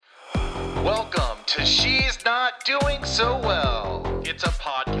to She's Not Doing So Well. It's a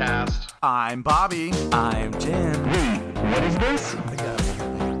podcast. I'm Bobby. I'm Jim. What is this?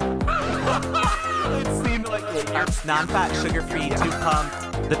 It seemed like it's non-fat, sugar-free, 2 pump.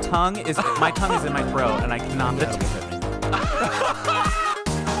 My tongue is in my throat, and I cannot.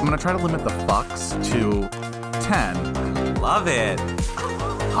 I'm gonna try to limit the fucks to 10. Love it.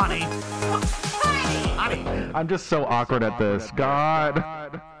 Honey. I'm just so awkward at this. God.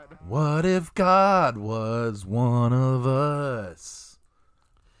 What if God was one of us?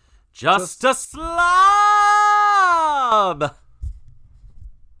 Just a slob.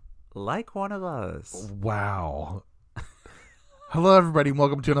 Like one of us. Wow. Hello, everybody, and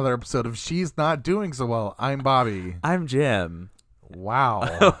welcome to another episode of She's Not Doing So Well. I'm Bobby. I'm Jim.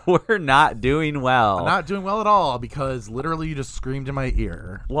 Wow. We're not doing well. I'm not doing well at all because literally you just screamed in my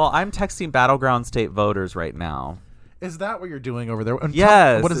ear. Well, I'm texting Battleground State voters right now. Is that what you're doing over there? And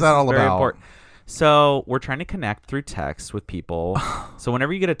Yes. what is that all very about? Important. So we're trying to connect through text with people. So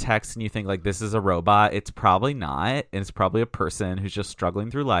whenever you get a text and you think like this is a robot, it's probably not. It's probably a person who's just struggling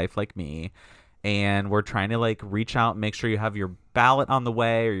through life like me. And we're trying to like reach out and make sure you have your ballot on the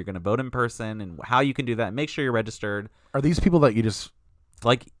way, or you're going to vote in person, and how you can do that. Make sure you're registered. Are these people that you just...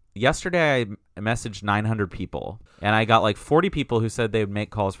 Like yesterday I messaged 900 people, and I got like 40 people who said they would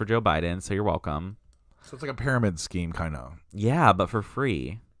make calls for Joe Biden. So you're welcome. So it's like a pyramid scheme, kind of. Yeah, but for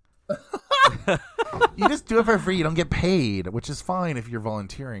free. You just do it for free. You don't get paid, which is fine if you're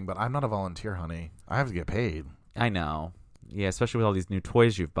volunteering, but I'm not a volunteer, honey. I have to get paid. I know. Yeah, especially with all these new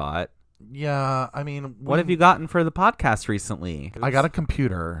toys you've bought. Yeah, I mean... What have you gotten for the podcast recently? I got a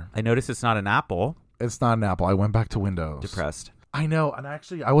computer. I noticed it's not an Apple. It's not an Apple. I went back to Windows. Depressed. I know, and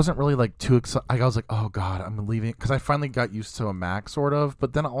actually, I wasn't really like too excited. I was like, "Oh God, I'm leaving," because I finally got used to a Mac, sort of.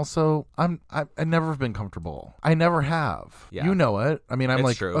 But then also, I never have been comfortable. I never have. Yeah. You know it. I mean, I'm It's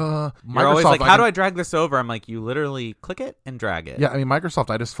like, true. Microsoft. You're always like, how do I drag this over? I'm like, you literally click it and drag it. Yeah, I mean, Microsoft,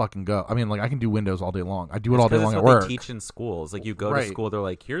 I just fucking go. I mean, like, I can do Windows all day long. I do it It's all day 'cause long it's at what work. They teach in schools. Like, you go to Right. school, they're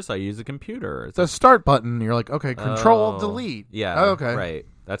like, here's how you use a computer. It's The start button, you're like, okay, Control Delete. Yeah. Oh, okay. Right.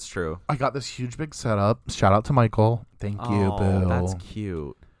 That's true. I got this huge big setup. Shout out to Michael. Thank you, Bill. That's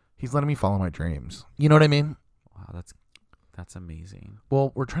cute. He's letting me follow my dreams. You know what I mean? Wow, that's amazing.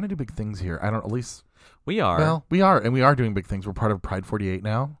 Well, we're trying to do big things here. At least. We are. Well, we are, and we are doing big things. We're part of Pride 48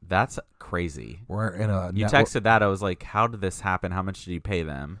 now. That's crazy. We're in a... You texted that. I was like, how did this happen? How much did you pay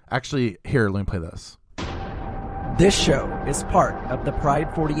them? Actually, here, let me play this. This show is part of the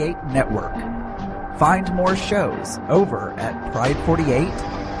Pride 48 network. Find more shows over at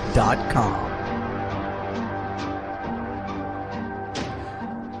pride48.com.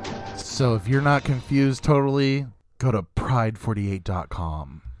 So if you're not confused totally, go to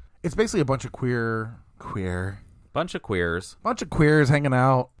pride48.com. It's basically a bunch of queer... Bunch of queers. Bunch of queers hanging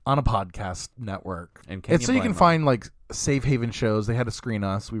out on a podcast network. And It's so you blame can them? find like safe haven shows. They had to screen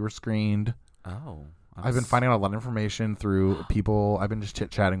us. We were screened. Oh. I've been finding out a lot of information through people I've been just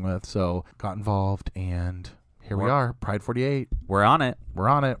chit-chatting with, so got involved, and here we are, Pride 48. We're on it. We're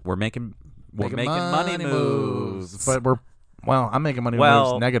on it. We're making money moves. But I'm making money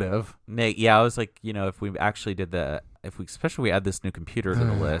Well, moves negative. Nate, yeah, I was like, if we actually did especially we add this new computer to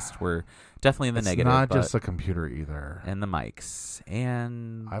the list, we're definitely in the It's negative. not but- just a computer either. and the mics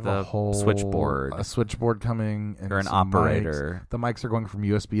and I have the a whole switchboard. a switchboard coming, and You're an some operator. mics. The mics are going from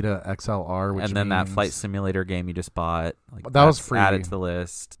USB to XLR, which And then that means- flight simulator game you just bought. Like, That was that's free. added to the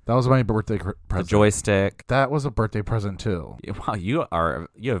list. That was my birthday The present. joystick. That was a birthday present too. Wow, you have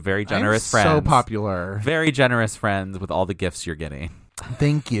very generous I'm friends. so popular. Very generous friends with all the gifts you're getting.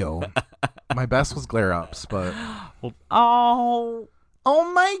 Thank you. My best was glare ups, but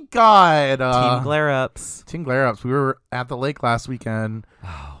Oh, my god, Team Glare Ups. Team glare ups. We were at the lake last weekend,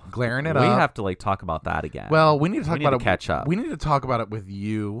 glaring it We up. have to like talk about that again. Well, we need to talk about it. Catch up. We need to talk about it with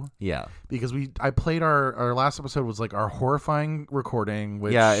you. Yeah. Because I played our last episode was like our horrifying recording.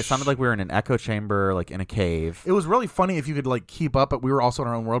 Which Yeah, it sounded like we were in an echo chamber, like in a cave. it was really funny if you could like keep up, but we were also in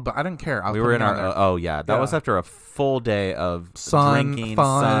our own world. But I didn't care. I was We were in putting it our. on there. Oh yeah, that was after a full day of sun, drinking,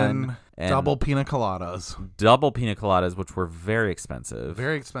 fun, sun, and double pina coladas. double pina coladas, which were very expensive.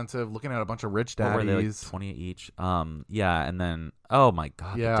 Very expensive. Looking at a bunch of rich What were daddies. they, like 20 each? Yeah, and then oh my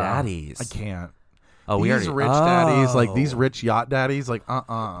god, Yeah, the daddies. I can't. Oh, we These already rich daddies, like Oh. these rich yacht daddies, like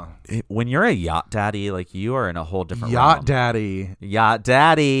When you're a yacht daddy, like you are in a whole different yacht realm. daddy. Yacht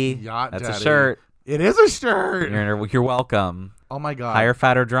daddy. Yacht That's daddy. a shirt. It is a shirt. You're welcome. Oh my god. Higher,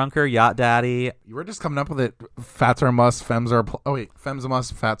 fatter, drunker, yacht daddy. You were just coming up with it. Fats are a must, femmes are a oh wait, femmes a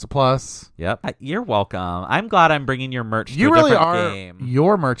must, fats a plus. Yep. You're welcome. I'm glad I'm bringing your merch to You a really different are game.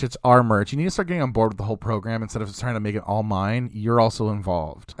 your merch. It's our merch. You need to start getting on board with the whole program instead of trying to make it all mine. You're also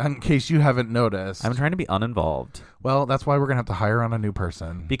involved. In case you haven't noticed. I'm trying to be uninvolved. Well, that's why we're gonna have to hire on a new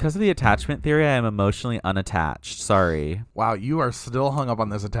person. Because of the attachment theory, I am emotionally unattached. Sorry. Wow, you are still hung up on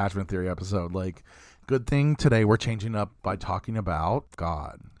this attachment theory episode. Like, good thing today we're changing up by talking about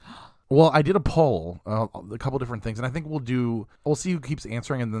God. Well, I did a poll, a couple different things, and I think we'll see who keeps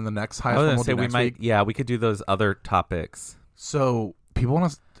answering, and then the next highest I was one gonna we'll say do we next might. week. Yeah, we could do those other topics. So people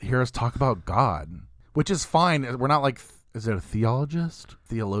want to hear us talk about God, which is fine. We're not like, is it a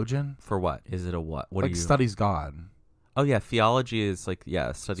theologian? For what? Is it a what? What Like are you? studies God. Oh yeah, theology is like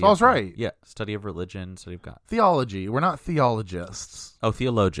study. So I was right. Yeah, study of religion, study of God. Theology. We're not theologists. Oh,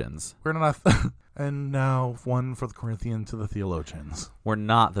 theologians. We're not. And now one for the Corinthian to the theologians. We're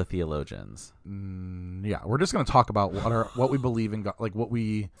not the theologians. Yeah, we're just going to talk about what we believe in God, like what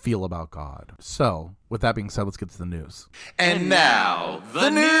we feel about God. So, with that being said, let's get to the news. And now, the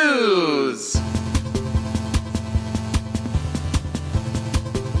news.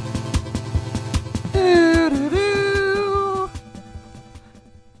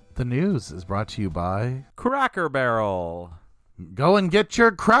 The news is brought to you by Cracker Barrel. Go and Get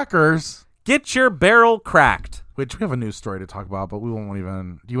Your Crackers, Get your barrel cracked. which we have a news story to talk about, but we won't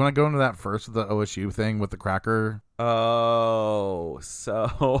even. Do you want to go into that first with the OSU thing with the cracker? Oh,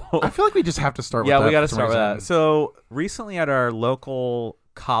 so I feel like we just have to start with yeah, that. we got to for some start with reason. that. So recently at our local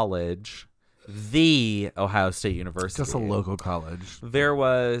college, the Ohio State University, Just a local college. there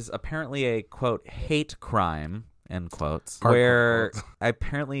was apparently a quote hate crime end quotes Hardcore where quotes.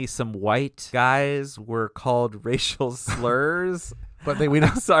 apparently some white guys were called racial slurs. But we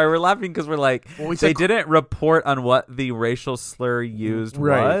don't. Sorry, we're laughing because we're like, Well, we they said- didn't report on what the racial slur used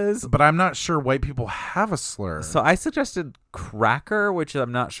was. But I'm not sure white people have a slur. So I suggested cracker, which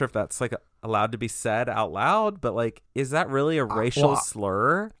I'm not sure if that's like allowed to be said out loud, but like, is that really a racial well,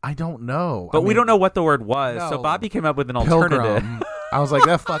 slur? I don't know. But I we mean, don't know what the word was. So No. Bobby came up with an alternative. Pilgrim. I was like,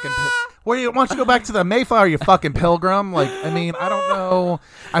 that fucking. Why don't you go back to the Mayflower, you fucking pilgrim? Like, I mean, I don't know.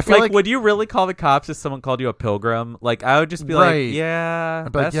 I feel like would you really call the cops if someone called you a pilgrim? Like, I would just be Right. like, yeah,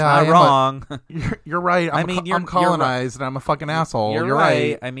 I'd be like, that's yeah, I not am wrong. you're right. I'm, I mean, I'm colonized and I'm a fucking asshole. You're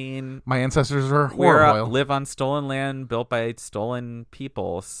right. I mean, My ancestors are we horrible. live on stolen land built by stolen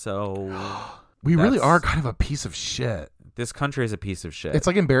people. So We really that's- are kind of a piece of shit. this country is a piece of shit. It's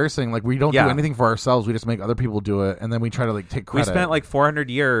like embarrassing. Like we don't Yeah. do anything for ourselves. We just make other people do it, and then we try to like take we credit. spent like 400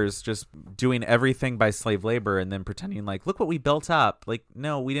 years just doing everything by slave labor and then pretending like, look what we built up. Like,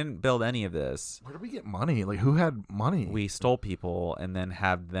 no, we didn't build any of this. Where did we get money? Like who had money? We stole people and then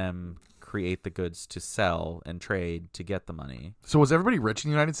had them create the goods to sell and trade to get the money. So was everybody rich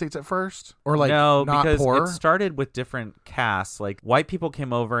in the United States at first, or like no, not because poor? it started with different castes. Like white people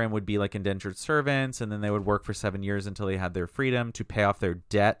came over and would be like indentured servants, and then they would work for 7 years until they had their freedom to pay off their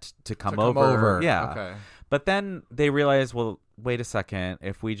debt to come over. Yeah. Okay. But then they realized, well, wait a second.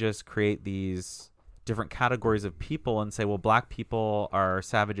 If we just create these different categories of people and say, well, black people are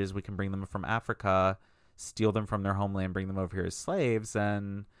savages, we can bring them from Africa, steal them from their homeland, bring them over here as slaves,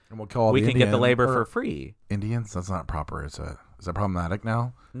 and we'll kill all we the can get the Indian- labor or for free. Indians. That's not proper. Is that problematic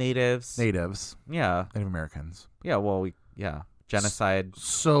now? Natives. Natives, Yeah. Native Americans. Yeah. Well, genocide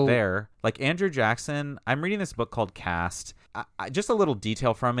So there. Like Andrew Jackson, I'm reading this book called Caste. Just a little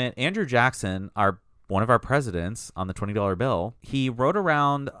detail from it. Andrew Jackson, one of our presidents on the $20 bill, he rode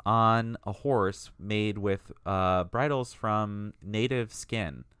around on a horse made with bridles from native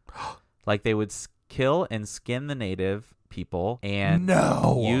skin. Like they would kill and skin the native people and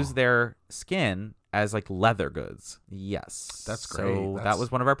use their skin as like leather goods. Yes. That's So great. that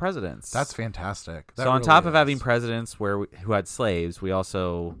was one of our presidents. That's fantastic. That So on really top of is. having presidents who had slaves, we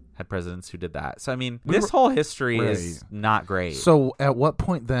also had presidents who did that. So I mean, We this were- whole history Right. is not great. So at what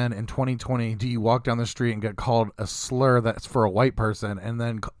point then in 2020 do you walk down the street and get called a slur that's for a white person and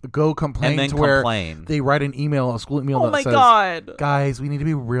then go complain And then to where complain. they write an email, a school email oh that my says, God. guys, we need to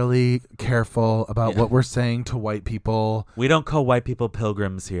be really careful about Yeah. what we're saying to white people. We don't call white people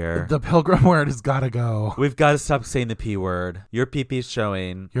pilgrims here. The pilgrim word has got to go. We've got to stop saying the P word. Your pee-pee's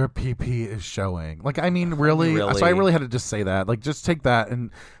showing. Your PP is showing. Like, I mean, really? Really? So I really had to just say that. Like, just take that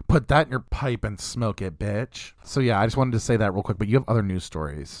and put that in your pipe and smoke it, bitch. So yeah, I just wanted to say that real quick, but you have other news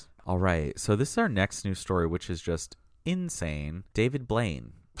stories. All right. So this is our next news story, which is just insane. David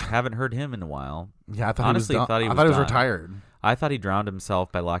Blaine. I haven't heard him in a while. Yeah, I thought Honestly, he was done. thought he I was thought he was done. retired. I thought he drowned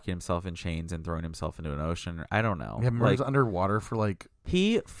himself by locking himself in chains and throwing himself into an ocean. I don't know. Yeah, remember he Like, was underwater for like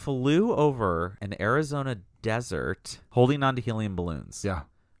he flew over an Arizona desert holding onto helium balloons. Yeah.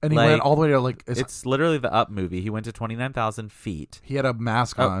 And he Like, went all the way to like It's literally the Up movie. He went to 29,000 feet. he had a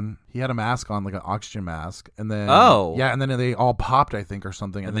mask on. He had a mask on, like an oxygen mask, and then and then they all popped, I think, or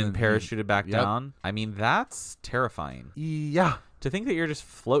something, And then parachuted back Yep. down. I mean, that's terrifying. Yeah. To think that you're just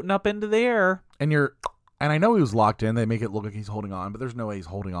floating up into the air. And I know he was locked in. They make it look like he's holding on, but there's no way he's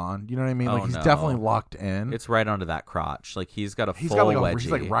holding on. You know what I mean? Oh, Like he's no. definitely locked in. It's right onto that crotch. Like he's got a He's full got like wedgie.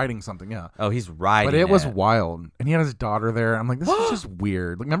 he's like riding something, yeah. Oh, he's riding. But it was wild, and he had his daughter there. I'm like, this is just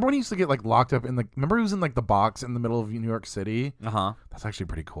weird. Like, remember when he used to get like locked up in the? Remember he was in like the box in the middle of New York City? That's actually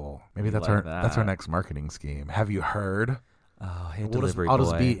pretty cool. Maybe that's like that's our that. next marketing scheme. Have you heard? Oh, hey, I'll delivery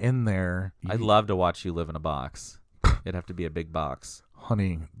just boy. be in there. I'd love to watch you live in a box. It'd have to be a big box.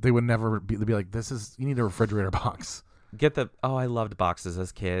 Honey, they would never be. They'd be like, this is you need a refrigerator box. I loved boxes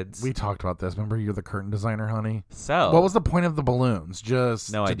as kids. We talked about this. Remember, you're the curtain designer, honey. So What was the point of the balloons?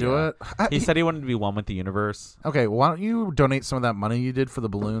 Just No to idea. do it? He said he wanted to be one with the universe. Okay, well, why don't you donate some of that money you did for the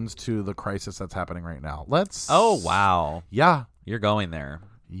balloons to the crisis that's happening right now? Let's. Oh wow, Yeah. you're going there.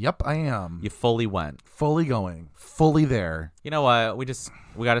 Yep, I am. You fully went. Fully going. Fully there. You know what? We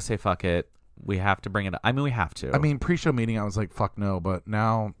got to say fuck it. We have to bring it up. I mean, we have to. I mean, pre-show meeting, I was like, fuck no, but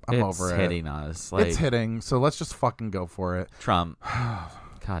now I'm it's over it. hitting us. Like It's hitting, so let's just fucking go for it. Trump.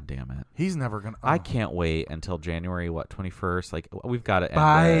 God damn it. He's never going to... I can't wait until January 21st. Like we've got to end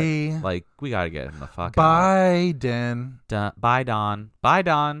Bye. it. Like we got to get him the fuck Biden. out. Bye Don. Bye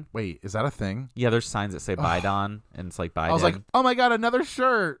Don. Wait, is that a thing? Yeah, there's signs that say bye Don, and it's like Biden. I was like, oh my God, another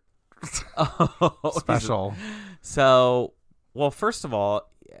shirt. oh, Special. So, well, first of all,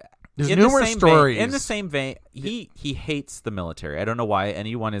 There's in the numerous same stories. Vein, in the same vein, he hates the military. I don't know why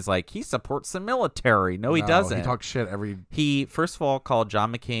anyone is like he supports the military. No, he doesn't. He talks shit every... He first of all called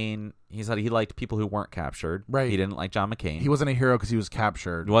John McCain. He said he liked people who weren't captured. Right. He didn't like John McCain. He wasn't a hero because he was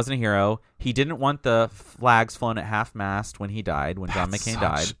captured. He wasn't a hero. He didn't want the flags flown at half-mast when he died, when John McCain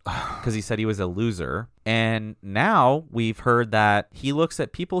died, because he said he was a loser. And now we've heard that he looks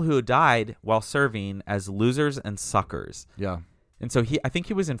at people who died while serving as losers and suckers. Yeah. And so I think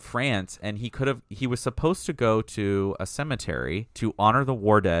he was in France, and he was supposed to go to a cemetery to honor the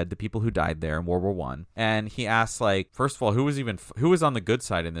war dead, the people who died there in World War I. And he asked, like, first of all, who was on the good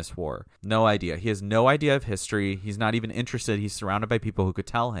side in this war? No idea. He has no idea of history. He's not even interested. He's surrounded by people who could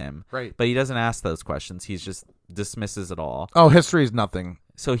tell him. Right. But he doesn't ask those questions. He just dismisses it all. Oh, history is nothing.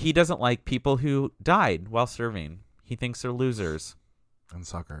 So he doesn't like people who died while serving. He thinks they're losers. And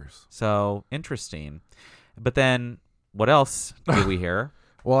suckers. So interesting. But then what else did we hear?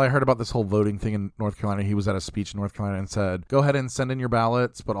 Well, I heard about this whole voting thing in North Carolina. He was at a speech in North Carolina and said, go ahead and send in your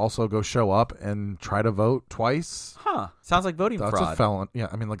ballots, but also go show up and try to vote twice. Huh. Sounds like voting That's fraud. a felon. Yeah,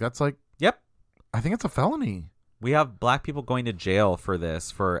 I mean, like, that's like, Yep. I think it's a felony. We have black people going to jail for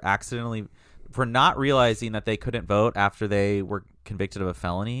this, for not realizing that they couldn't vote after they were convicted of a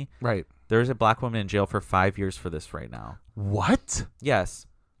felony. Right. There's a black woman in jail for 5 years for this right now. What? Yes.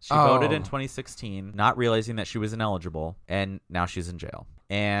 She voted in 2016, not realizing that she was ineligible, and now she's in jail.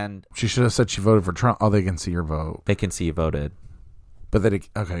 And She should have said she voted for Trump. Oh, they can see your vote. they can see you voted. But they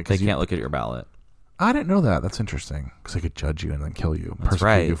They can't look at your ballot. I didn't know that. That's interesting. Because they could judge you and then kill you. That's persecute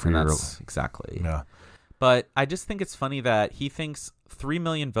right. You for And your... that's exactly. Yeah. But I just think it's funny that he thinks 3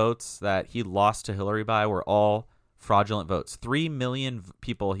 million votes that he lost to Hillary by were all fraudulent votes. 3 million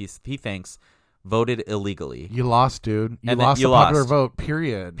people he thinks voted illegally. You lost, dude. You And then lost you the popular lost. vote,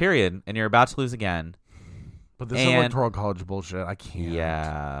 period. Period. And you're about to lose again. But this And- electoral college bullshit, I can't.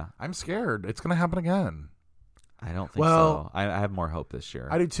 Yeah. I'm scared. It's going to happen again. I don't think Well, so. I have more hope this year.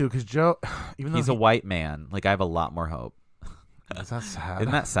 I do too, because Joe, even though He's a white man. Like, I have a lot more hope. is that sad?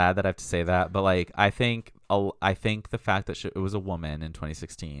 Isn't that sad that I have to say that? But like, I think the fact that it was a woman in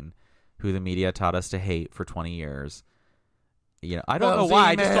 2016 who the media taught us to hate for 20 years. You know, I don't know Those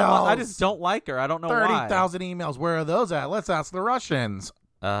why. I emails. just don't like her. I don't know why. 30,000 emails. Where are those at? Let's ask the Russians.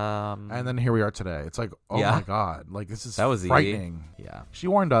 And then here we are today. It's like, oh Yeah. my God. Like, this is That was frightening. Yeah. She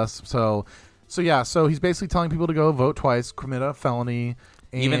warned us. So he's basically telling people to go vote twice, commit a felony.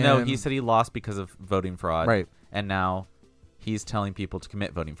 Even though and- he said he lost because of voting fraud. Right. And now he's telling people to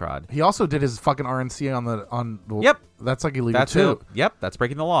commit voting fraud. He also did his fucking RNC on the Yep. That's like illegal That's too. Yep. That's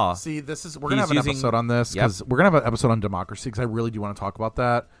breaking the law. See, we're gonna He's have an using- episode on this because we're gonna have an episode on democracy because I really do want to talk about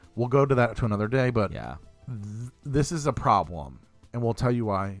that. We'll go to that to another day, but Yeah. this is a problem, and we'll tell you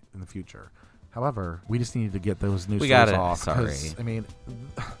why in the future. However, we just need to get those news We stories got it. off. 'cause, Sorry. I mean,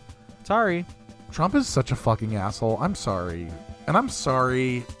 Sorry. Trump is such a fucking asshole. I'm sorry, and I'm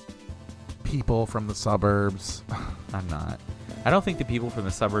sorry, people from the suburbs. I'm not. I don't think the people from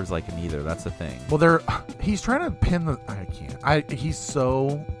the suburbs like him either. That's the thing. Well, he's trying to pin the. I can't. He's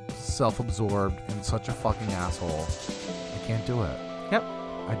so self-absorbed and such a fucking asshole. I can't do it. Yep.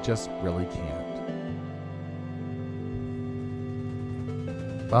 I just really can't.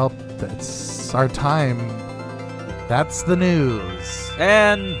 Well, that's our time. That's the news.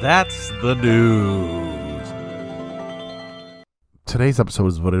 And that's the news. Today's episode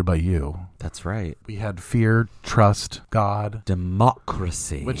was voted by you. That's right. We had fear, trust, God,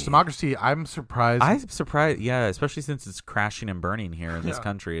 Democracy. which democracy, I'm surprised. I'm surprised, yeah, especially since it's crashing and burning here in this Yeah.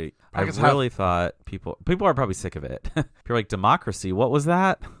 country. I I guess really thought people are probably sick of it. You're like, democracy, what was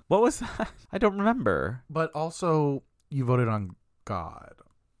that? What was that? I don't remember. But also, you voted on God.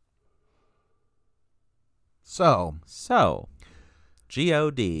 So,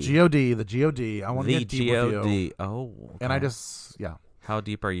 G-O-D. G-O-D, the G-O-D. I want to The get deep with you. G-O-D. Oh. And I okay. just, yeah, How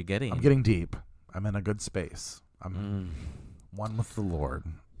deep are you getting? I'm getting deep. I'm in a good space. I'm one with the Lord.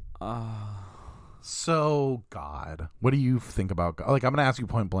 So, God, what do you think about God? Like, I'm going to ask you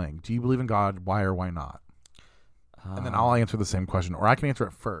point blank. Do you believe in God? Why or why not? And then I'll answer the same question, or I can answer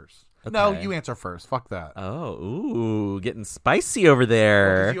it first. No, Okay. you answer first. Fuck that. Oh, ooh, getting spicy over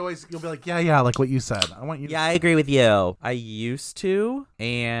there. You'll be like, yeah, like what you said. I want you to. Yeah, I agree with you. I used to,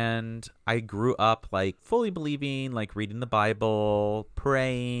 and I grew up like fully believing, like reading the Bible,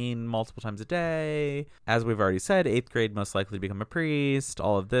 praying multiple times a day. As we've already said, 8th grade, most likely to become a priest,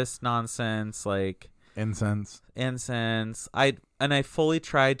 all of this nonsense, like Incense. I fully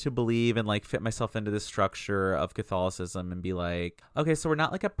tried to believe and like fit myself into this structure of Catholicism and be like, okay, so we're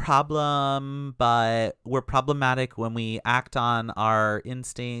not like a problem, but we're problematic when we act on our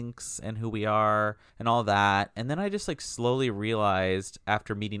instincts and who we are and all that. And then I just like slowly realized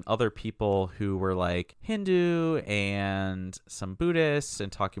after meeting other people who were like Hindu and some Buddhists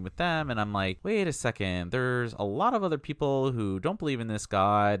and talking with them, and I'm like, wait a second, there's a lot of other people who don't believe in this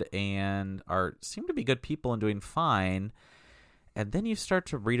God and seem to be good people and doing fine. And then you start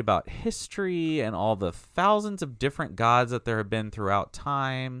to read about history and all the thousands of different gods that there have been throughout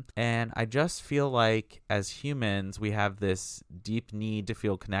time. And I just feel like as humans, we have this deep need to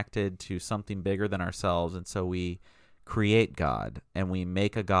feel connected to something bigger than ourselves. And so we create God and we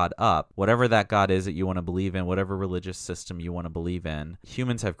make a God up. Whatever that God is that you want to believe in, whatever religious system you want to believe in,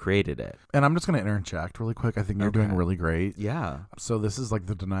 humans have created it. And I'm just going to interject really quick. I think you're doing really great. Yeah. So this is like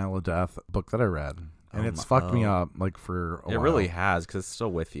the Denial of Death book that I read. And it's fucked me up like for a while. It really has, because it's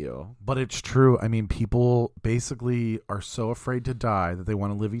still with you. But it's true. I mean, people basically are so afraid to die that they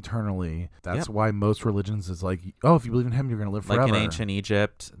want to live eternally. That's why most religions is like, oh, if you believe in him, you're going to live forever. Like in ancient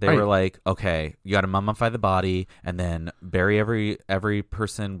Egypt, they were like, okay, you got to mummify the body and then bury every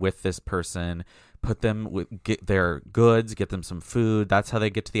person with this person, put them with get their goods, get them some food. That's how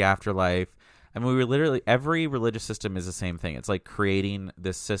they get to the afterlife. I mean, we were literally, every religious system is the same thing. It's like creating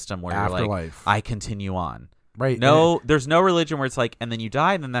this system where you're like, I continue on. Right. No, there's no religion where it's like, and then you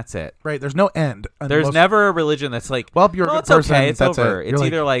die, and then that's it. Right. There's no end. There's never a religion that's like, well, you're a good it's person. okay, it's that's over. It. It's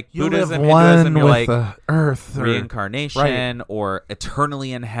either like you Buddhism, live one Hinduism, you're with like the earth, reincarnation, or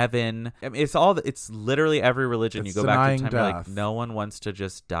eternally in heaven. I mean, it's literally every religion. It's you go back to time, denying you're like, no one wants to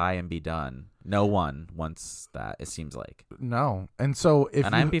just die and be done. No one wants that, it seems like. No. And so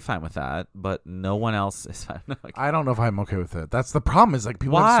I'd be fine with that, but no one else is fine. I don't know if I'm okay with it. That's the problem, is like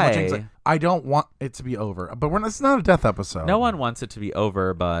people have so much anxiety. I don't want it to be over. But it's not a death episode. No one wants it to be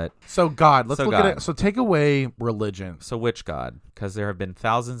over, but... So God, let's look at it. So take away religion. So which God? Because there have been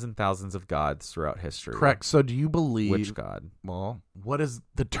thousands and thousands of gods throughout history. Correct. So do you believe... Which God? Well, what is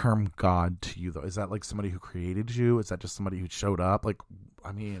the term God to you, though? Is that like somebody who created you? Is that just somebody who showed up? Like...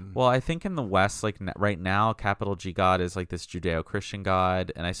 I mean, well, I think in the West, like right now, capital G God is like this Judeo-Christian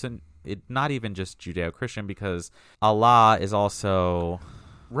God, and I said it not even just Judeo-Christian, because Allah is also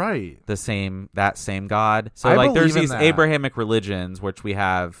that same God. So like there's these Abrahamic religions which we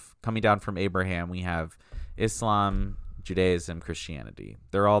have coming down from Abraham. We have Islam, Judaism, Christianity.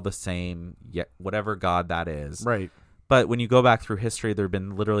 They're all the same, yet whatever God that is. Right. But when you go back through history, there have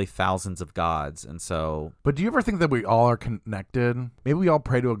been literally thousands of gods, and so... But do you ever think that we all are connected? Maybe we all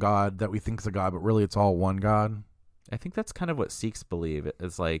pray to a God that we think is a God, but really it's all one God? I think that's kind of what Sikhs believe.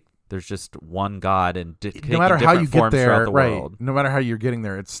 It's like there's just one God, and no matter how you get there, the right? World. No matter how you're getting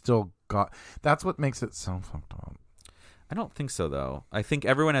there, it's still God. That's what makes it so fucked up. I don't think so, though. I think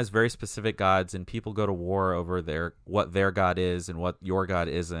everyone has very specific gods, and people go to war over what their God is and what your God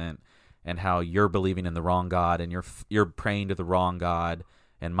isn't. And how you're believing in the wrong God, and you're praying to the wrong God,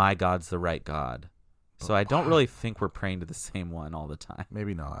 and my God's the right God. So I don't really think we're praying to the same one all the time.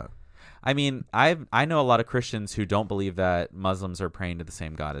 Maybe not. I mean, I know a lot of Christians who don't believe that Muslims are praying to the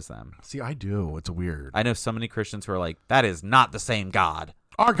same God as them. See, I do. It's weird. I know so many Christians who are like, that is not the same God.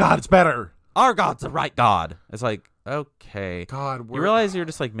 Our God is better. Our God's the right God. It's like, okay. God, you realize you're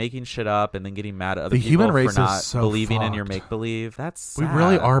just like making shit up and then getting mad at other The people human race for is not so believing in your fucked. make believe. That's we sad.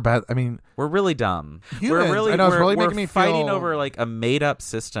 really are bad. I mean, We're really dumb. Humans, we're really I know, it's really we're making me fighting feel- over like a made up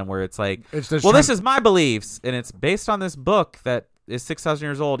system where it's like, it's just well, trying- this is my beliefs and it's based on this book that is 6,000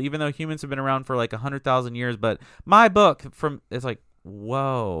 years old, even though humans have been around for like 100,000 years. But my book it's like,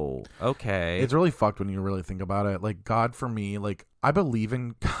 whoa, okay. It's really fucked when you really think about it. Like, God, for me, like, I believe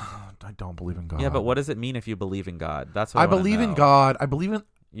in. I don't believe in God. Yeah, but what does it mean if you believe in God? That's what I I wanna believe in know. God. I believe in.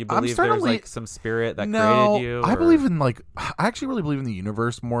 You I'm believe starting there's to like some spirit that no, created you? I or- believe in like. I actually really believe in the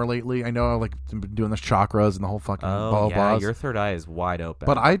universe more lately. I know, like, been doing the chakras and the whole fucking Oh, blah yeah, blah. your third eye is wide open.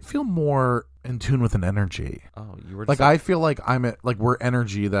 But I feel more in tune with an energy. Oh, you were Like, just I feel like we're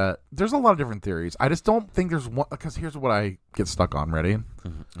energy that. There's a lot of different theories. I just don't think there's one. Because here's what I get stuck on. Ready?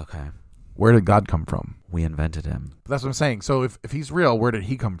 Okay. Where did God come from? We invented him. That's what I'm saying. So if he's real, where did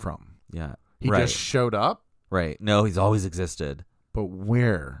he come from? Yeah. He right. just showed up. Right. No, he's always existed. But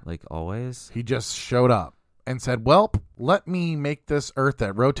where? Like always? He just showed up and said, well, let me make this earth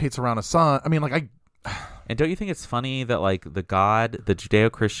that rotates around a sun. I mean, like, And don't you think it's funny that like the God, the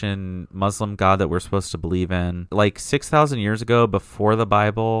Judeo-Christian Muslim God that we're supposed to believe in, like 6,000 years ago before the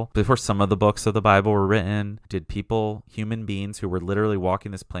Bible, before some of the books of the Bible were written, did people, human beings who were literally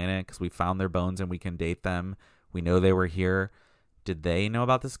walking this planet because we found their bones and we can date them, we know they were here, did they know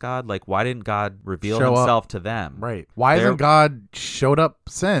about this God? Like, why didn't God reveal Show up. himself to them? right. Why They're- hasn't God showed up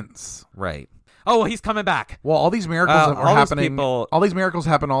since? Right. Oh, he's coming back. Well, all these miracles that all are these happening. people- All these miracles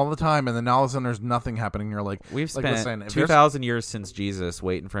happen all the time, and then all of a sudden there's nothing happening. You're like, We've like, spent listen, if there's- 2,000 years since Jesus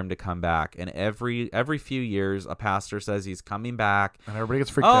waiting for him to come back. And every few years, a pastor says he's coming back. and everybody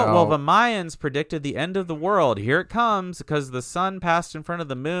gets freaked Oh, out. well, the Mayans predicted the end of the world. Here it comes because the sun passed in front of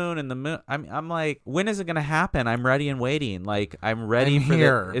the moon and the moon. I'm like, when is it going to happen? I'm ready and waiting. Like, I'm ready I'm for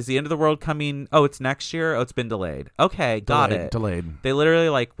here. Is the end of the world coming? Oh, it's next year? Oh, it's been delayed. Okay, got it. Delayed. They literally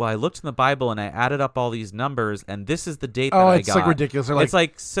like, well, I looked in the Bible and I added up all these numbers and this is the date that Oh, I it's got. like ridiculous. They're It's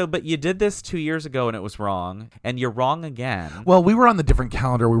like, so, but you did this 2 years ago and it was wrong and you're wrong again. Well, we were on the different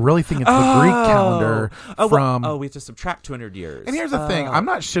calendar. We really think it's the Greek calendar from. we have to subtract 200 years. And here's the thing: I'm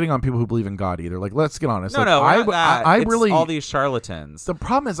not shitting on people who believe in God either. Like, let's get honest. No, Like, no, we're I, not that. I It's really. all these charlatans. The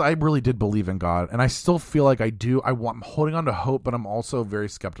problem is, I really did believe in God, and I still feel like I do. I'm holding on to hope, but I'm also very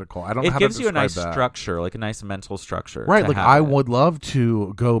skeptical. I don't know It how gives to you a describe nice that. structure, like a nice mental structure. Right? to Like, have I it. would love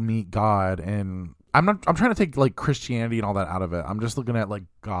to go meet God, and I'm trying to take like Christianity and all that out of it. I'm just looking at like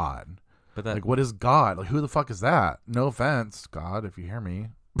God. But that, Like, what is God? Like, who the fuck is that? No offense, God, if you hear me.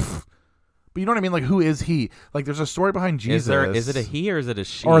 But you know what I mean? Like, who is he? Like, there's a story behind Jesus. is it a he or is it a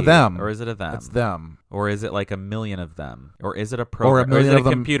she? Or them. Or is it a them? It's them. Or is it like a million of them? Or is it a Or a program? Or, million is it a of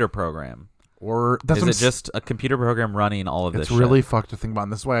them. computer program? Or that's Is what I'm it just a computer program running all of this It's really shit? fucked to think about.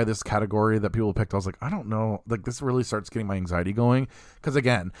 And this is why this category that people picked, I was like, I don't know. Like, this really starts getting my anxiety going. Because,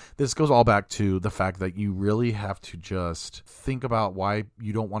 again, this goes all back to the fact that you really have to just think about why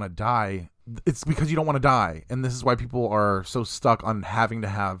you don't want to die. It's because you don't want to die. And this is why people are so stuck on having to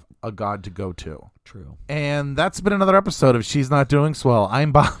have a God to go to. True. And that's been another episode of She's Not Doing Swell.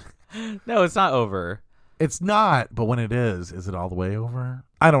 I'm Bob. No, it's not over. It's not. But when it is it all the way over?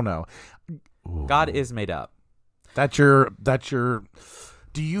 I don't know. Ooh. God is made up. That's your.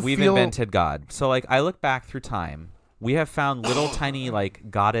 Do you We've feel invented God. So like I look back through time, we have found little tiny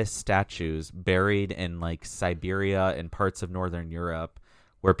like goddess statues buried in like Siberia and parts of Northern Europe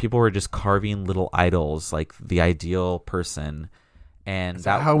where people were just carving little idols like the ideal person. And Is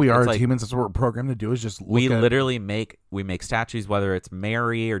that how we are it's as like, humans? That's what we're programmed to do. Is just we look at, literally make statues, whether it's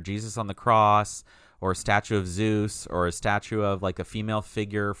Mary or Jesus on the cross or a statue of Zeus or a statue of like a female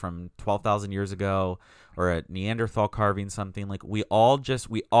figure from 12,000 years ago or a Neanderthal carving something. Like we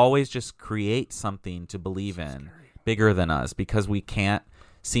always just create something to believe in bigger than us because we can't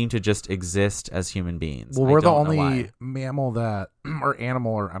seem to just exist as human beings. Well, I we're the don't know only why. mammal that or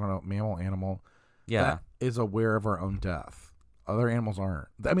animal or I don't know animal Yeah. that is aware of our own death. Other animals aren't.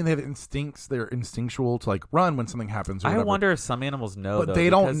 I mean, they have instincts. They're instinctual to like run when something happens. Or I whatever. wonder if some animals know, But though, they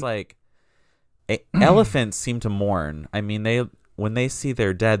don't- because like elephants seem to mourn. I mean, when they see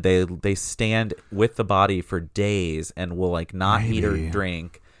they're dead, they stand with the body for days and will like not eat or Maybe.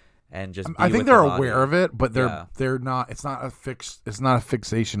 drink and just. I be think with they're the body. aware of it, but Yeah. they're not. It's not a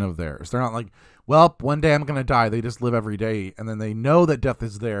fixation of theirs. They're not like, well, one day I'm gonna die. They just live every day, and then they know that death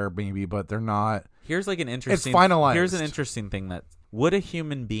is there, maybe, but they're not. Here's like an interesting. finalized. Here's an interesting thing that would a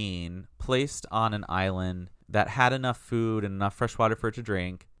human being placed on an island that had enough food and enough fresh water for it to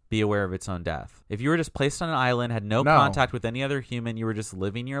drink be aware of its own death. If you were just placed on an island, had no No. contact with any other human, you were just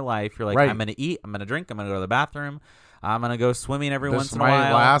living your life. You're like, Right. I'm going to eat, I'm going to drink, I'm going to go to the bathroom, I'm going to go swimming every This once in a might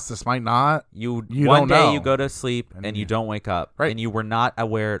while. last. This might not. You You one don't day know. you go to sleep and you don't wake up. Right. And you were not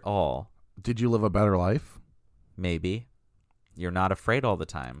aware at all. Did you live a better life? Maybe. You're not afraid all the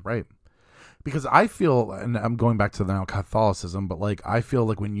time. Right. Because I feel, and I'm going back to now Catholicism, but like I feel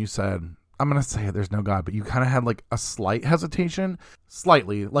like when you said, I'm gonna say there's no God, but you kind of had like a slight hesitation,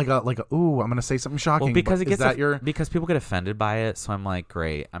 slightly, like a ooh, I'm gonna say something shocking. Well, because but it gets is that your because people get offended by it, so I'm like,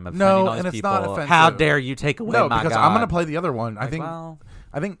 great, I'm offending No, all these and it's people. not offensive. How dare you take away no? my Because God? I'm gonna play the other one. I Like, think well,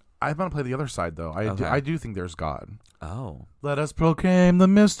 I'm gonna play the other side though. Okay. I do think there's God. oh, Let us proclaim the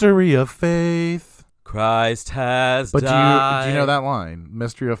mystery of faith. Christ has But died. do you know that line,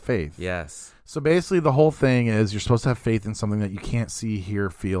 mystery of faith? Yes. So basically, the whole thing is you're supposed to have faith in something that you can't see, hear,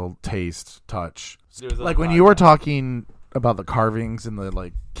 feel, taste, touch. Like when you were talking about the carvings and the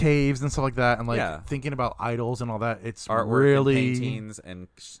like caves and stuff like that, and like Yeah. thinking about idols and all that, it's artwork really and paintings and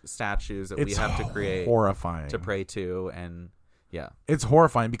statues that we it's have to create horrifying to pray to, and yeah, It's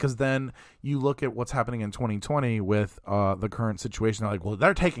horrifying because then you look at what's happening in 2020 with the current situation. They're like, well,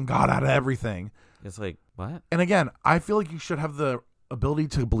 they're taking God out of everything. it's like what? And again, I feel like you should have the ability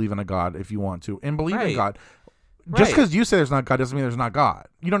to believe in a God if you want to, and believe in Right. God. Just Right. because you say there's not God doesn't mean there's not God.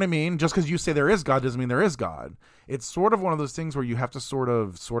 You know what I mean? Just because you say there is God doesn't mean there is God. It's sort of one of those things where you have to sort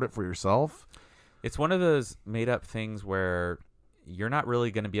of sort it for yourself. It's one of those made up things where you're not really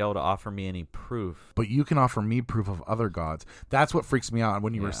going to be able to offer me any proof. But you can offer me proof of other gods. That's what freaks me out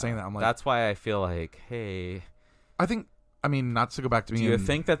when you were Yeah. saying that. I'm like, That's why I feel like, hey, I mean, not to go back to do being. you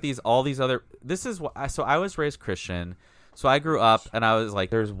think that all these other, this is what, so I was raised Christian. So I grew up and I was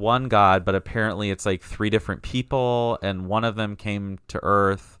like, there's one God, but apparently it's like 3 different people, and one of them came to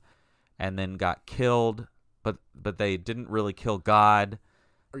Earth and then got killed, but they didn't really kill God.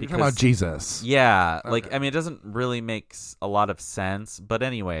 Are you talking about Jesus? Yeah, like Okay. I mean, it doesn't really make a lot of sense. But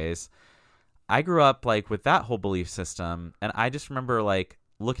anyways, I grew up like with that whole belief system, and I just remember like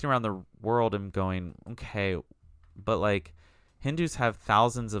looking around the world and going, okay, but like Hindus have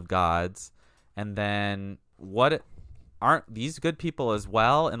thousands of gods, and then what? Aren't these good people as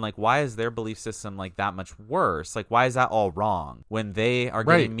well? And like, why is their belief system like that much worse? Like, why is that all wrong when they are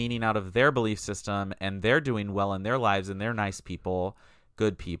getting Right. meaning out of their belief system and they're doing well in their lives and they're nice people,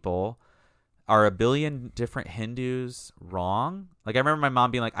 good people? Are a billion different Hindus wrong? Like, I remember my mom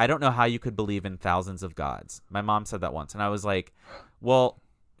being like, I don't know how you could believe in thousands of gods. My mom said that once. And I was like, well,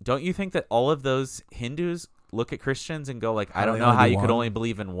 don't you think that all of those Hindus look at Christians and go like, I How don't they know only how do you could one? only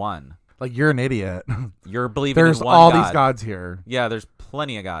believe in one? Like, you're an idiot. You're believing There's in one all God. these gods here. Yeah, there's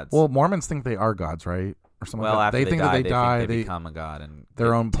plenty of gods. Well, Mormons think they are gods, right? Or something well, like after that. They think that they die. think they They become a god and their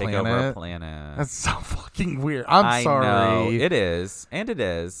they own take over a planet. planet. That's so fucking weird. I'm I sorry. know it is, and it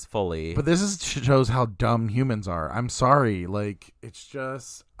is fully. But this shows how dumb humans are. I'm sorry. Like, it's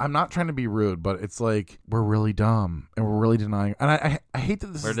just, I'm not trying to be rude, but it's like, we're really dumb and we're really denying. And I hate that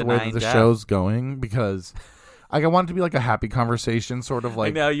this We're is the way that denying the death. show's going because like, I want it to be like a happy conversation, sort of like,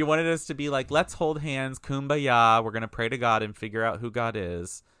 I know you wanted us to be like, let's hold hands, kumbaya. We're gonna pray to God and figure out who God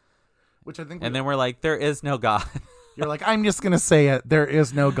is, which I think, and then we're like, there is no God. you're like, I'm just going to say it. There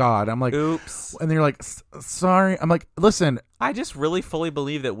is no God. I'm like, Oops. and then you're like, sorry. I'm like, listen, I just really fully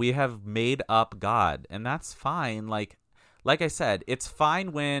believe that we have made up God, and that's fine. Like I said, it's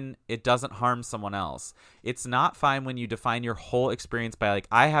fine when it doesn't harm someone else. It's not fine when you define your whole experience by like,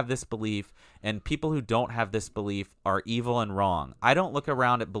 I have this belief and people who don't have this belief are evil and wrong. I don't look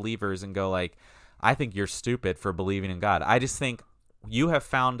around at believers and go like, I think you're stupid for believing in God. I just think you have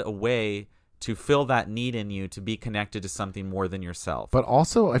found a way to fill that need in you to be connected to something more than yourself. but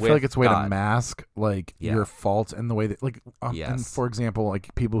also I feel With like it's a way to God. mask like Yeah. your faults and the way that like and Yes. for example,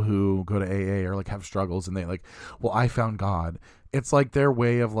 like people who go to AA or like have struggles and they like, well, I found God. It's like their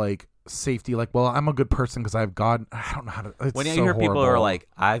way of like safety, like, well, I'm a good person because I have God. I don't know how to. It's when you so hear people who are horrible. like,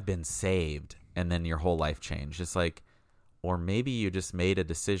 I've been saved, and then your whole life changed, it's like, or maybe you just made a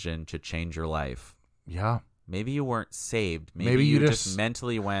decision to change your life. yeah. Maybe you weren't saved. Maybe you you just- just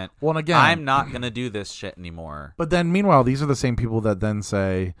mentally went, Well, and again, I'm not going to do this shit anymore. But then, meanwhile, these are the same people that then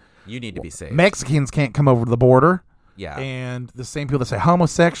say You need to be saved. Mexicans can't come over the border, Yeah. and the same people that say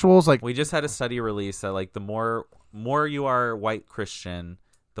homosexuals, like, We just had a study release that like the more you are white Christian,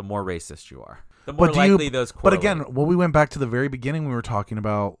 the more racist you are. The more but do likely you? those But correlate. again, when we went back to the very beginning, we were talking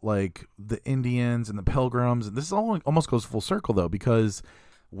about like the Indians and the Pilgrims, and this all almost goes full circle though, because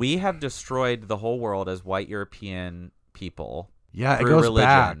we have destroyed the whole world as white European people Yeah, it through goes religion.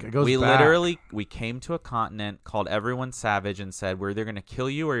 back. It goes we back. literally we came to a continent, called everyone savage, and said we're either going to kill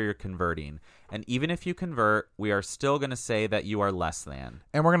you or you're converting. And even if you convert, we are still going to say that you are less than.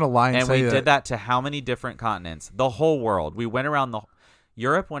 And we're gonna lie and, And say we did that to how many different continents? The whole world. We went around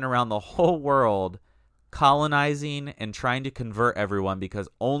Europe went around the whole world, colonizing and trying to convert everyone because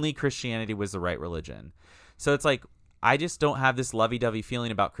only Christianity was the right religion. So it's like I just don't have this lovey-dovey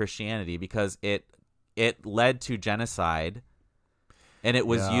feeling about Christianity because it led to genocide. And it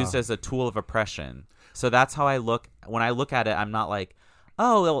was used as a tool of oppression. So that's how I look. When I look at it, I'm not like,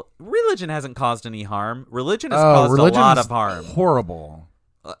 oh, well, religion hasn't caused any harm. Religion has caused a lot of harm. Horrible.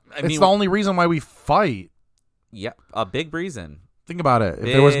 I mean, it's the only reason why we fight. Yeah, a big reason. Think about it. If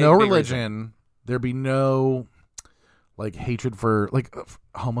there was no Big religion, there'd be no like hatred for like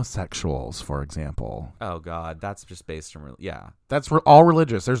homosexuals, for example. Oh God, that's just based on That's all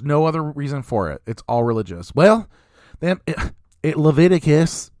religious. There's no other reason for it. It's all religious. Well, then it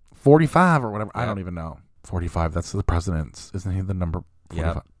Leviticus 45 or whatever. I Yep. don't even know. 45. That's the president's. Isn't he the number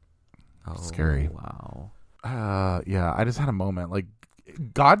 45? Yep. Oh, Scary. Wow. Yeah. I just had a moment. Like,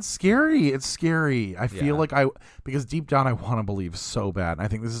 God's scary. It's scary. I feel like because deep down I want to believe so bad. And I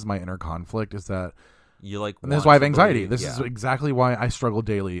think this is my inner conflict. Is that You like? and this is why I have anxiety. This is exactly why I struggle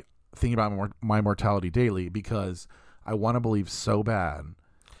daily, thinking about my mortality daily, because I want to believe so bad.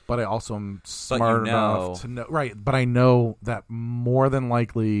 But I also am smart enough to know. Right. But I know that more than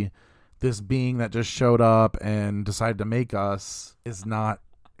likely this being that just showed up and decided to make us is not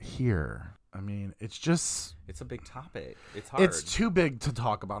here. I mean, it's just... It's a big topic. It's hard. It's too big to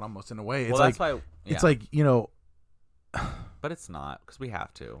talk about almost in a way. It's well, that's why... It's like, you know... But it's not, because we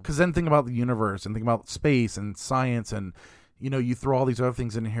have to. Because then think about the universe and think about space and science and, you know, you throw all these other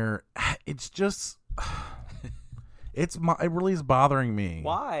things in here. It's just... it really is bothering me.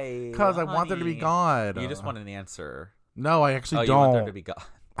 Why? Because I want there to be God. You just want an answer. No, I actually You don't. want there to be God.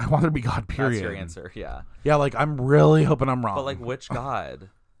 I want there to be God, period. That's your answer, yeah. Yeah, like, I'm really hoping I'm wrong. But, like, which God?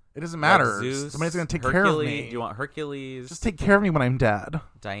 It doesn't matter. Like Zeus, Somebody's going to take Hercules, care of me. Do you want Hercules? Just take care of me when I'm dead.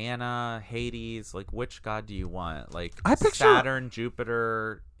 Diana, Hades, like, which God do you want? Like, I picture Saturn,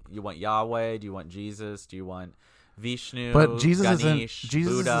 Jupiter. You want Yahweh? Do you want Jesus? Do you want Vishnu? But Jesus Ganesh, isn't.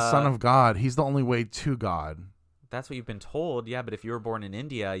 Jesus Buddha? is the Son of God. He's the only way to God. That's what you've been told. Yeah, but if you were born in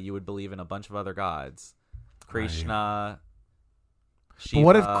India, you would believe in a bunch of other gods. Krishna, Shiva. But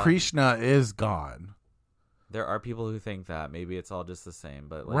what if Krishna is God? There are people who think that. Maybe it's all just the same.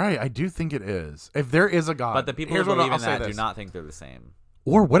 But like, Right, I do think it is. If there is a God. But the people here's who what believe I'll in say that do this. not think they're the same.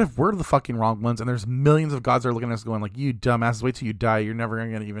 Or what if we're the fucking wrong ones and there's millions of gods that are looking at us going like, you dumbasses, wait till you die. You're never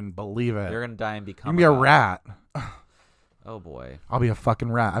going to even believe it. You're going to die and You become can be a god. rat. Oh, boy. I'll be a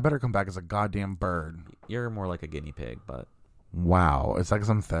fucking rat. I better come back as a goddamn bird. You're more like a guinea pig, but Wow. Is that because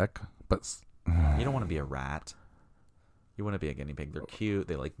I'm thick? But you don't want to be a rat. You want to be a guinea pig. They're cute.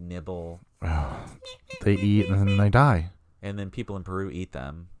 They like nibble. they eat and then they die. And then people in Peru eat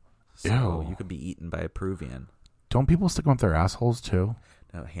them. So Ew. you could be eaten by a Peruvian. Don't people stick them up their assholes too?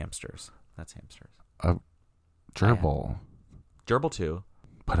 No, hamsters. That's hamsters. Gerbil. Gerbil too.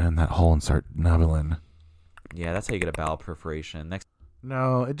 Put it in that hole and start nubbling. Yeah, that's how you get a bowel perforation. Next.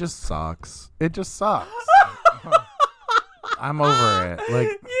 No, it just sucks. It just sucks. I'm over it. Like,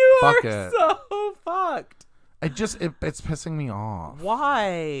 You fuck are it. so fucked. It's pissing me off.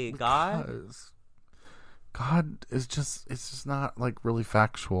 Why, God? Because God is it's just not like really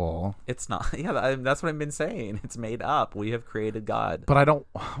factual. It's not. Yeah, that's what I've been saying. It's made up. We have created God. But I don't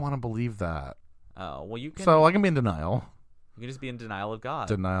want to believe that. Oh, well, you can. So I can be in denial. You can just be in denial of God.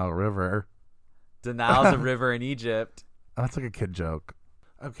 Denial River. Denial's a river in Egypt. That's like a kid joke.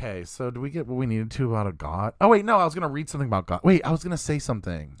 Okay, so do we get what we needed to about a God? Oh, wait, no, I was going to read something about God. Wait, I was going to say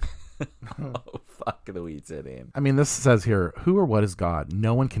something. Oh, fuck the weed sitting. I mean, this says here, who or what is God?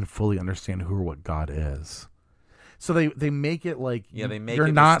 No one can fully understand who or what God is. So they make it like They make you're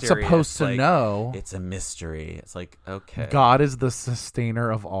it not mysterious, supposed to like, know. It's a mystery. It's like, okay. God is the sustainer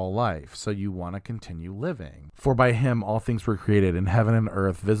of all life, so you want to continue living. For by him all things were created, in heaven and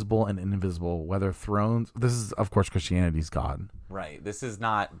earth, visible and invisible, whether thrones... This is, of course, Christianity's God. Right. This is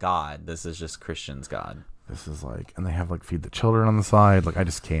not God. This is just Christians' God. This is like... And they have, like, feed the children on the side. Like, I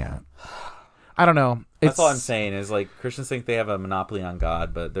just can't. I don't know. That's all I'm saying is, like, Christians think they have a monopoly on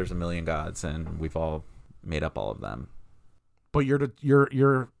God, but there's a million gods, and we've all made up all of them. But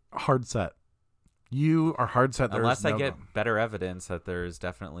you're hard set. You are hard set. Unless I get better evidence that there's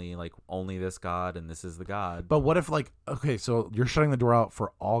definitely like only this God and this is the God. But what if like, okay, so you're shutting the door out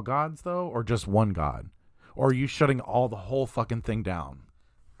for all gods though, or just one God? Or are you shutting the whole fucking thing down?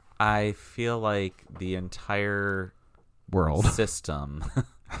 I feel like the entire World system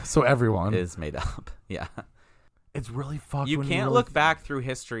so everyone is made up. Yeah. It's really fucked. You when can't really look back through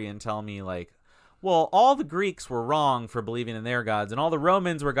history and tell me, like, well, all the Greeks were wrong for believing in their gods, and all the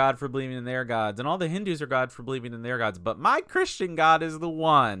Romans were God for believing in their gods, and all the Hindus are God for believing in their gods, but my Christian God is the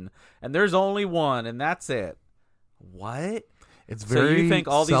one, and there's only one, and that's it. What? It's So very you think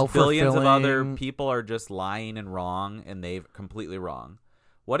all these billions of other self-fulfilling. people are just lying and wrong, and they're completely wrong?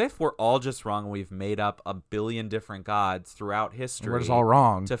 What if we're all just wrong and we've made up a billion different gods throughout history We're just all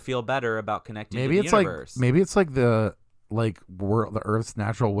wrong. to feel better about connecting Maybe to the it's universe? like the the Earth's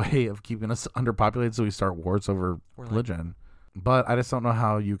natural way of keeping us underpopulated, so we start wars over We're like- religion. But I just don't know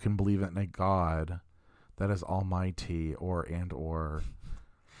how you can believe in a God that is almighty or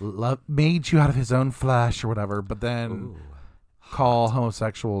made you out of his own flesh or whatever, but then Ooh. call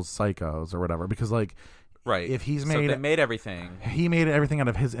homosexuals psychos or whatever, because like Right. if he's So made they made everything. he made everything out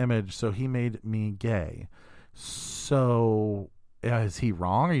of his image, so he made me gay. So is he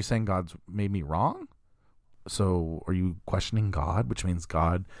wrong? Are you saying God's made me wrong? So are you questioning God, which means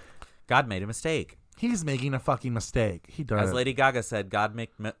God God made a mistake. he's making a fucking mistake. He does. As Lady Gaga said, God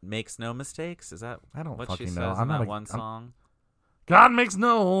makes no mistakes. Is that I don't what fucking she know. says I'm in not that a- one I'm- song? God makes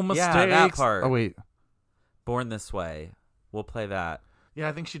no mistakes. Yeah, that part. Oh wait. Born This Way. We'll play that. Yeah,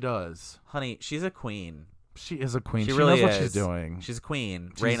 I think she does. Honey, she's a queen. She is a queen. She She really knows what is. she's doing. She's a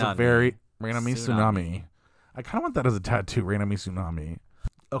queen. She's Rain a on very me. Rain on me tsunami. I kind of want that as a tattoo. Rain on me tsunami.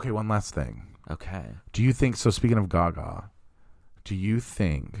 Okay, one last thing. Okay. Do you think so? Speaking of Gaga, do you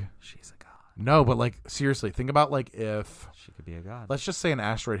think? She's a god. No, but like seriously, think about like if She could be a god. let's just say an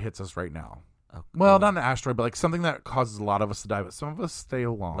asteroid hits us right now. Oh, Well, oh, not an asteroid, but like something that causes a lot of us to die, but some of us stay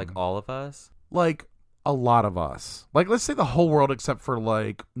along. like all of us? Like a lot of us. Like let's say the whole world except for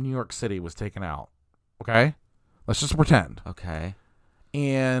like New York City was taken out. Okay? Let's just pretend. Okay.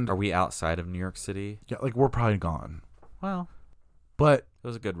 And Are we outside of New York City? yeah, like we're probably gone. Well, But it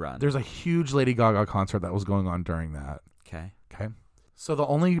was a good run. there's a huge Lady Gaga concert that was going on during that. Okay. Okay? So the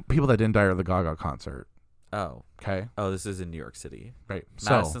only people that didn't die are the Gaga concert. Oh. Okay? Oh, this is in New York City. Right.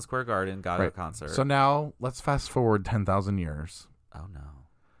 Madison Square Garden, Gaga right. concert. So now let's fast forward 10,000 years. Oh, no.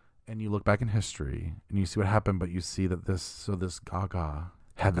 And you look back in history and you see what happened, but you see that this Gaga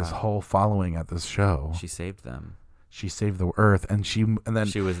had this Gaga. whole following at this show. She saved them. She saved the earth, and then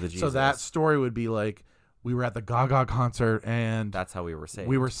She was the Jesus. so that story would be like we were at the Gaga concert and That's how we were saved.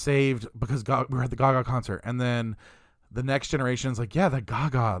 we were saved because we were at the Gaga concert, and then the next generation is like, yeah, the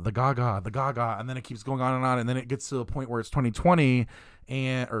Gaga, and then it keeps going on, and then it gets to the point where it's 2020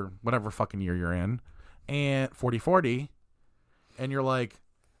 and or whatever fucking year you're in, and 4040, and you're like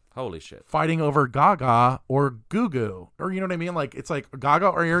Holy shit. fighting over Gaga or Gugu, or you know what I mean? Like it's like Gaga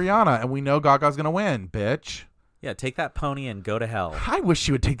or Ariana, and we know Gaga's gonna win, bitch. Yeah, take that pony and go to hell. I wish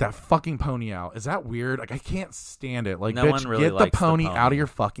she would take that fucking pony out. Is that weird? Like I can't stand it. Like No bitch, one really get the likes the pony out pony. of your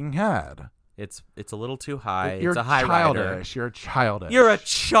fucking head. It's a little too high. You're it's a high rider. childish. You're childish. You're a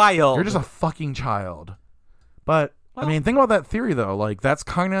child. You're just a fucking child. But Well- I mean, think about that theory though. Like that's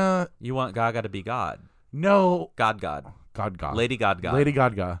kind of You want Gaga to be God. no God. God. Lady God. Lady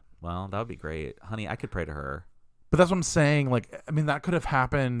Gaga. Well, that would be great. Honey, I could pray to her. But that's what I'm saying. Like I mean, that could have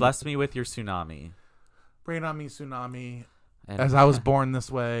happened. Bless me with your tsunami. Rain on me, tsunami. And As I was born this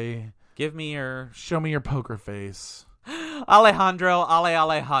way. give me your Show me your poker face. Alejandro.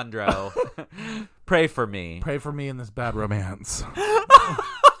 Pray for me. Pray for me in this bad romance.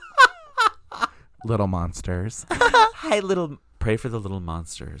 Little monsters. Hi, little. Pray for the little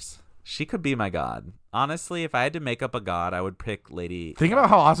monsters. She could be my god. Honestly, if I had to make up a god, I would pick Lady. Think about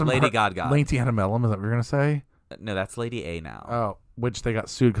how awesome Lady Gaga. Lady Antebellum, is that what you're going to say? No, that's Lady A now. Oh, which they got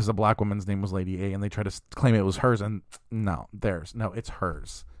sued because the black woman's name was Lady A, and they tried to claim it was hers, and no, theirs. No, it's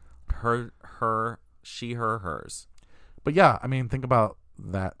hers. Her, she, her, hers. But yeah, I mean, think about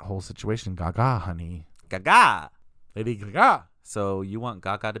that whole situation. Gaga, honey. Gaga. Lady Gaga. So you want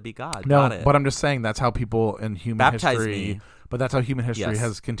Gaga to be God? No, Got it. but I'm just saying that's how people in human Baptize history. me. But that's how human history Yes.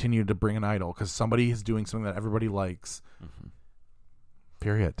 has continued to bring an idol because somebody is doing something that everybody likes. Mm-hmm.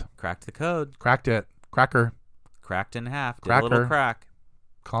 Period. Cracked the code. Cracked it. Cracker. Cracked in half. Did a little Cracker. crack.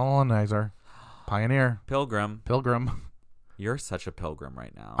 Colonizer. Pioneer. Pilgrim. Pilgrim. You're such a pilgrim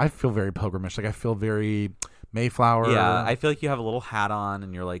right now. I feel very pilgrimish. Like I feel very Mayflower. Yeah, I feel like you have a little hat on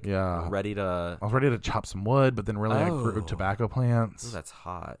and you're like Yeah. ready to. I was ready to chop some wood, but then really I grew Oh. tobacco plants. Ooh, that's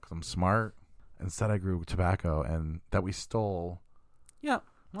hot. Because I'm smart. Instead, I grew tobacco, and that we stole. Yeah.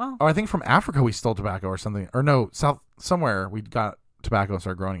 Well, Oh, I think from Africa we stole tobacco or something. Or no, somewhere we got tobacco and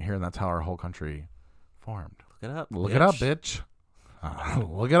started growing it here, and that's how our whole country formed. look it up. Look it up, bitch.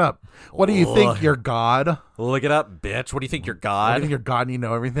 Look it up. What do you think? You're God? Look it up, bitch. What do you think? You're What do God? you think you're God and you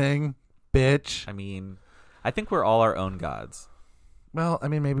know everything? Bitch. I mean, I think we're all our own gods. Well, I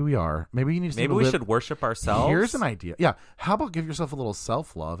mean, maybe we are. Maybe you need to. Maybe we should worship ourselves. Here's an idea. Yeah. How about give yourself a little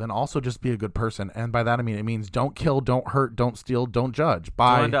self-love and also just be a good person? And by that I mean it means don't kill, don't hurt, don't steal, don't judge. Do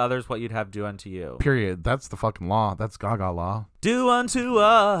Bye. unto others what you'd have do unto you. Period. That's the fucking law. That's Gaga law. Do unto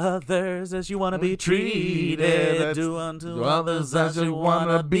others as you want to be treated. Do unto others as you want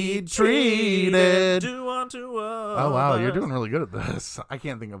to be treated. Do unto others. Oh wow, you're doing really good at this. I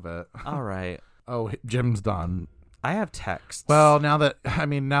can't think of it. All right. Oh, Jim's done. I have texts. Well, now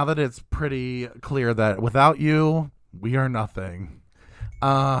that it's pretty clear that without you, we are nothing.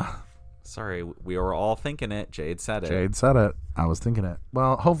 Sorry, we were all thinking it. Jade said it. Jade said it. I was thinking it.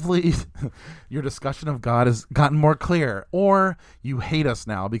 Well, hopefully your discussion of God has gotten more clear, or you hate us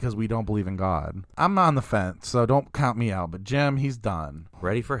now because we don't believe in God. I'm on the fence, so don't count me out. But Jim, he's done.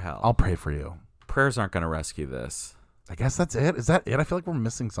 Ready for hell. I'll pray for you. Prayers aren't going to rescue this. I guess that's it. Is that it? I feel like we're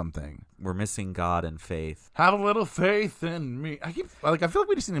missing something. We're missing God and faith. Have a little faith in me. I feel like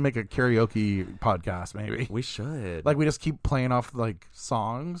we just need to make a karaoke podcast, maybe. We should. Like we just keep playing off like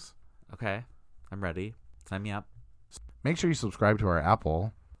songs. Okay, I'm ready. Sign me up. Make sure you subscribe to our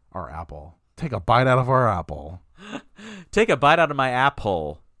Apple. Take a bite out of our apple. Take a bite out of my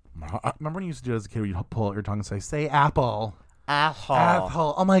apple. Remember when you used to do it as a kid where you'd pull out your tongue and say apple. Asshole.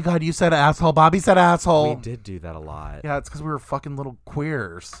 Asshole. Oh my God, you said asshole. Bobby said asshole. We did do that a lot. Yeah, it's because we were fucking little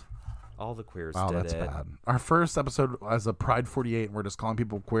queers. All the queers Wow, did that's it. bad. Our first episode as a Pride 48, and we're just calling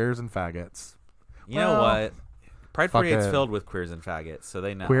people queers and faggots. You know what? Pride 48 is it. filled with queers and faggots, so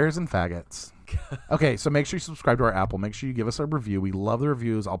they know. Queers and faggots. Okay, so make sure you subscribe to our Apple. Make sure you give us a review. We love the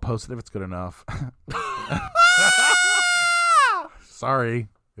reviews. I'll post it if it's good enough. Sorry.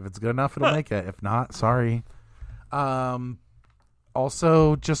 If it's good enough, it'll make it. If not, sorry.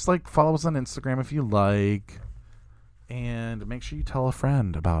 Also, just like follow us on Instagram if you like. And make sure you tell a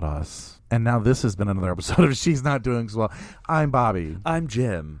friend about us. And now this has been another episode of She's Not Doing So Well. I'm Bobby. I'm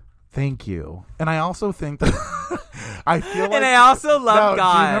Jim. Thank you. And I also think that I feel like, And I also love Do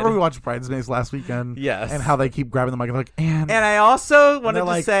God. you remember we watched Bridesmaids last weekend? Yes. And how they keep grabbing the mic and they're like, and I also and wanted they're to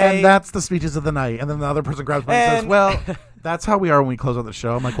like, say... and that's the speeches of the night. And then the other person grabs the mic and says, well, that's how we are when we close out the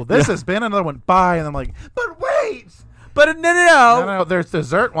show. I'm like, well, this has been another one. Bye. And I'm like, but wait. But no. There's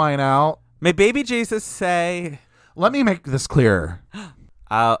dessert wine out. May baby Jesus say... Let me make this clear.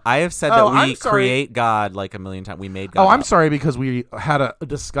 I have said that we create God like a million times. We made God. Oh, I'm up. sorry because we had a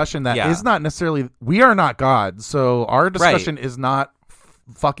discussion that Yeah. is not necessarily... We are not God. So our discussion is not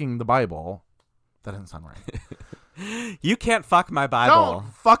fucking the Bible. That doesn't sound right. You can't fuck my Bible.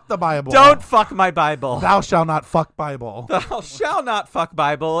 Don't fuck the Bible. Don't fuck my Bible. Thou shalt not fuck Bible. Thou shall not fuck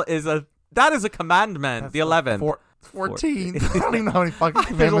Bible is a commandment. That's the 11th. 14. I don't even know how many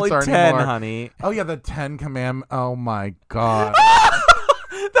fucking There's commandments only are 10, anymore. honey. Oh yeah, the 10 commandments. Oh my God.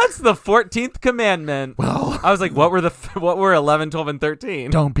 That's the 14th commandment. Well, I was like, what were 11, 12, and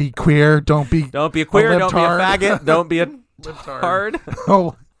 13? don't be queer. Don't be Don't be a queer. Don't be a libtard. faggot. Don't be a Libtard. tard.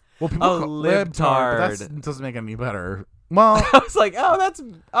 Oh, well, people Oh, call libtard. but that doesn't make it any better. Well, I was like,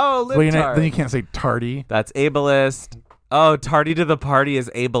 libtard. then you can't say tardy. That's ableist. Oh, tardy to the party is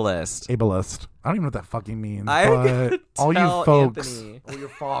ableist. Ableist. I don't even know what that fucking means. I'm but gonna all you tell folks, Anthony. all you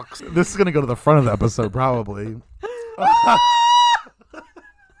folks. This is gonna go to the front of the episode probably.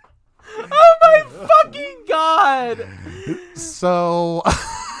 Oh my fucking God. So,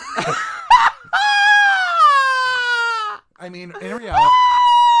 I mean,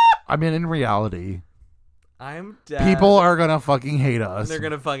 in reality, I'm dead. people are gonna fucking hate us. They're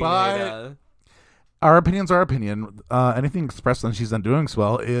gonna fucking but hate us. Our opinion's our opinion. Anything expressed on She's Not Doing So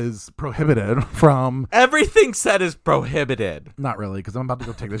Well is prohibited from. Everything said is prohibited. Not really, because I'm about to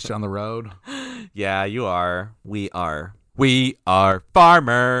go take this shit on the road. Yeah, you are. We are. We are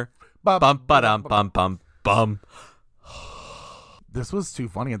farmer. Bum ba-dum bum bum bum. This was too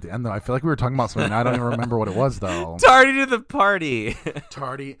funny at the end, though. I feel like we were talking about something. I don't even remember what it was, though. Tardy to the party.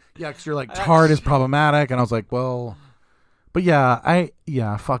 Tardy. Yeah, because you're like, tard is problematic. And I was like, well, but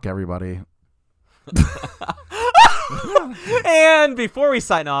yeah, fuck everybody. And before we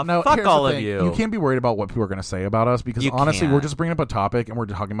sign off, No, fuck here's all the of thing. you. You can't be worried about what people are going to say about us because You honestly, can't. we're just bringing up a topic and we're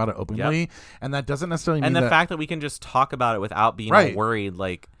talking about it openly. And that doesn't necessarily mean And the that... fact that we can just talk about it without being Right. all worried,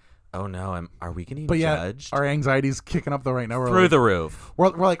 like, oh no, are we getting But yeah, judged? our anxiety's kicking up though right now. We're Through like, the roof. we're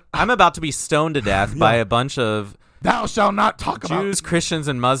like, I'm about to be stoned to death by a bunch of thou shalt not talk about... Jews, Christians,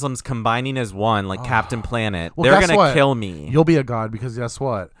 and Muslims combining as one, like Captain Planet. Well, They're guess gonna what? kill me. You'll be a god because guess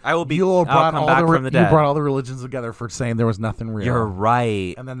what? I will be. You'll I'll come back from the dead. You brought all the religions together for saying there was nothing real. You're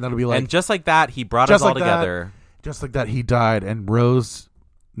right. And then that'll be like... And just like that, he brought us just all like that, together. Just like that, he died and rose,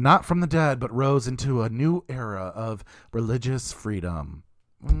 not from the dead, but rose into a new era of religious freedom.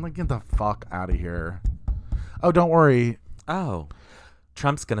 I'm like, get the fuck out of here. Oh, don't worry. Oh,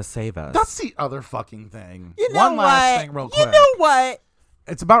 Trump's gonna save us. That's the other fucking thing. You know One last what? thing real quick. You know what?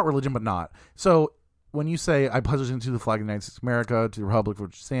 It's about religion, but not. So when you say, I pledge allegiance to the flag of the United States of America, to the republic for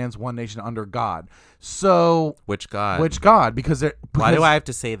which it stands, one nation under God. So Which God? which God? Because Why do I have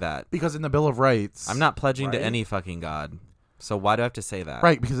to say that? Because in the Bill of Rights, I'm not pledging to Right? any fucking God. So why do I have to say that?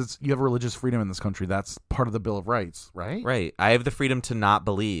 right, because you have religious freedom in this country. That's part of the Bill of Rights, right? Right. I have the freedom to not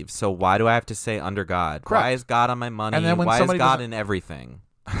believe. So why do I have to say under God? Correct. Why is God on my money? And then when Why is somebody God doesn't- in everything?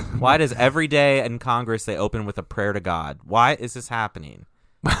 Why does every day in Congress they open with a prayer to God? Why is this happening?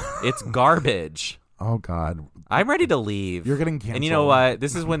 It's garbage. Oh God, I'm ready to leave. You're getting And you know canceled. what?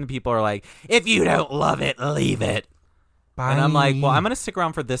 This is when people are like, if you don't love it, leave it. Bye. And I'm like, well, I'm going to stick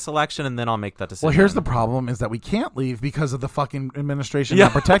around for this election and then I'll make that decision. Well, here's the problem: is that we can't leave because of the fucking administration Yeah.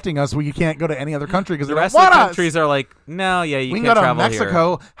 not protecting us. We can't go to any other country because The they rest don't of the want us. countries are like, no, yeah, you We can can't go to travel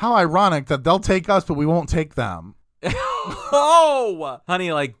Mexico. How ironic that they'll take us, but we won't take them. here. Oh,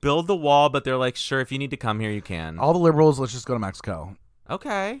 honey, like build the wall, but they're like, sure, if you need to come here, you can. All the liberals, let's just go to Mexico.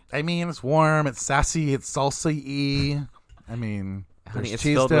 Okay. I mean, it's warm, it's sassy, it's salsa-y. I mean, Honey, there's it's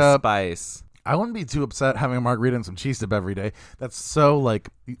cheese filled with dip. spice. I wouldn't be too upset having a margarita and some cheese dip every day. That's so like,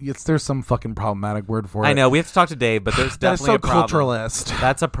 there's some fucking problematic word for it. I know, we have to talk to Dave, but there's That is definitely so a problem. culturalist.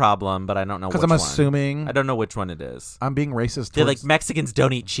 That's a problem, but I don't know which Because I'm one. assuming I don't know which one it is. I'm being racist. They're towards- like, Mexicans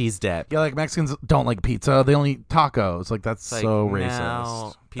don't eat cheese dip. yeah, like Mexicans don't like pizza. They only eat tacos. Like that's Like, so no,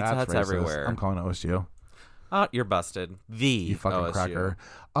 racist. Pizza That's Hut's racist. everywhere. I'm calling OSU. Oh, you're busted. You fucking OSU. cracker.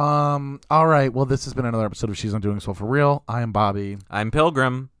 All right. Well, this has been another episode of She's Not Doing So For Real. I am Bobby. I'm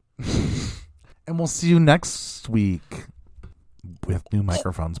Pilgrim. And we'll see you next week with new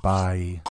microphones. Bye.